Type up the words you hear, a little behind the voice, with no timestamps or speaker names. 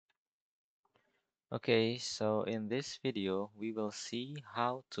Okay, so in this video, we will see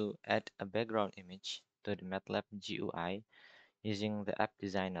how to add a background image to the MATLAB GUI using the app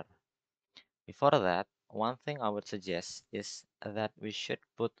designer. Before that, one thing I would suggest is that we should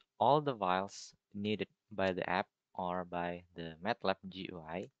put all the files needed by the app or by the MATLAB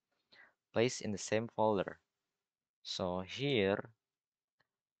GUI placed in the same folder. So here,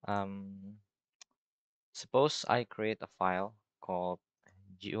 um, suppose I create a file called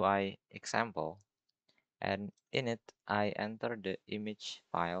GUI example, and in it I enter the image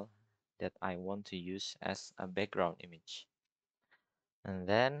file that I want to use as a background image. And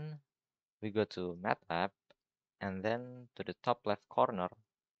then we go to MATLAB, and then to the top left corner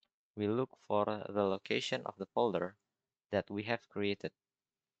we look for the location of the folder that we have created.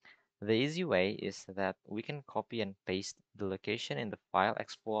 The easy way is that we can copy and paste the location in the file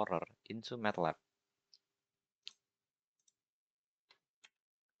explorer into MATLAB.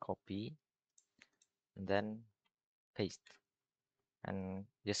 Copy and then paste and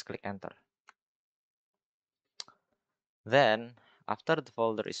just click enter. Then, after the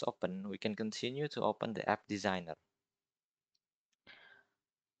folder is open, we can continue to open the app designer.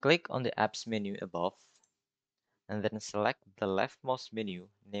 Click on the apps menu above, and then select the leftmost menu,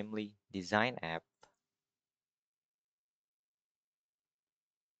 namely Design App.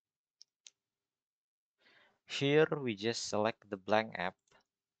 Here we just select the blank app.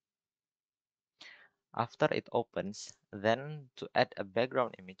 After it opens, then to add a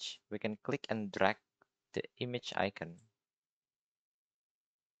background image, we can click and drag the image icon.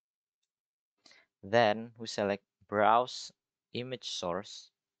 Then we select Browse Image Source,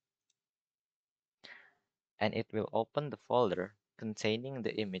 and it will open the folder containing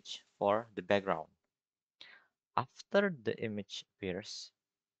the image for the background. After the image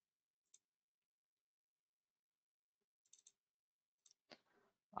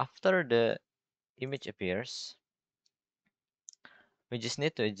appears, we just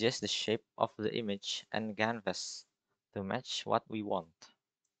need to adjust the shape of the image and canvas to match what we want.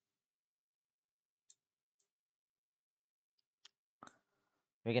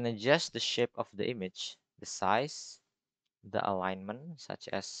 We can adjust the shape of the image, the size, the alignment, such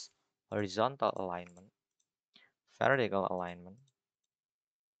as horizontal alignment, vertical alignment,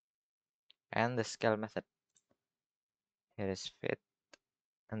 and the scale method. Here is fit,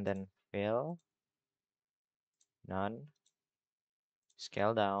 and then fill, none,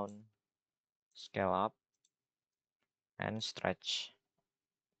 scale down, scale up, and stretch.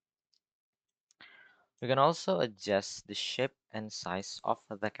 We can also adjust the shape and size of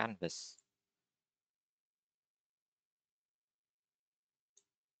the canvas.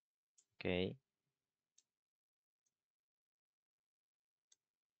 Okay.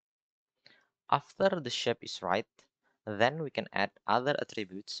 After the shape is right, then we can add other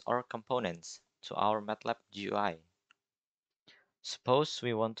attributes or components to our MATLAB GUI. Suppose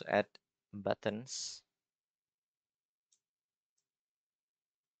we want to add buttons,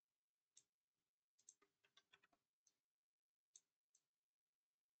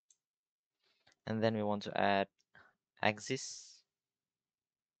 and then we want to add axis,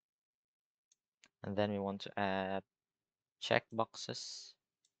 and then we want to add checkboxes,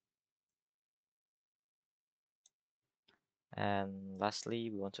 and lastly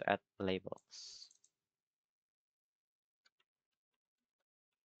we want to add labels.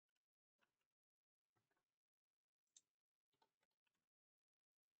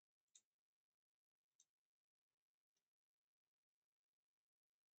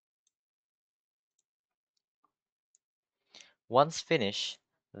 Once finished,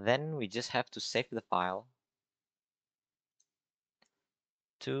 then we just have to save the file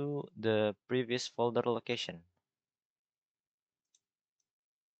to the previous folder location,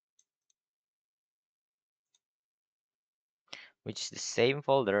 which is the same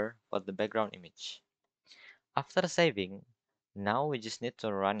folder for the background image. After saving, now we just need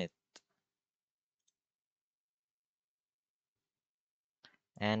to run it.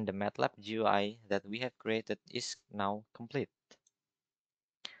 And the MATLAB GUI that we have created is now complete.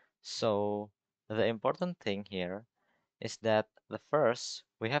 So the important thing here is that first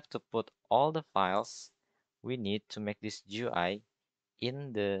we have to put all the files we need to make this GUI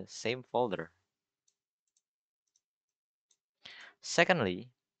in the same folder. Secondly,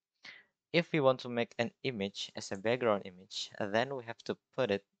 if we want to make an image as a background image, then we have to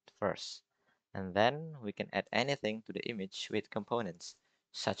put it first. And then we can add anything to the image with components,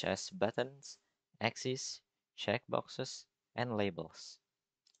 such as buttons, axes, checkboxes, and labels.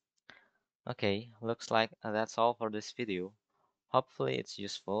 Okay, looks like that's all for this video. Hopefully it's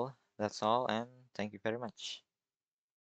useful. That's all, and thank you very much.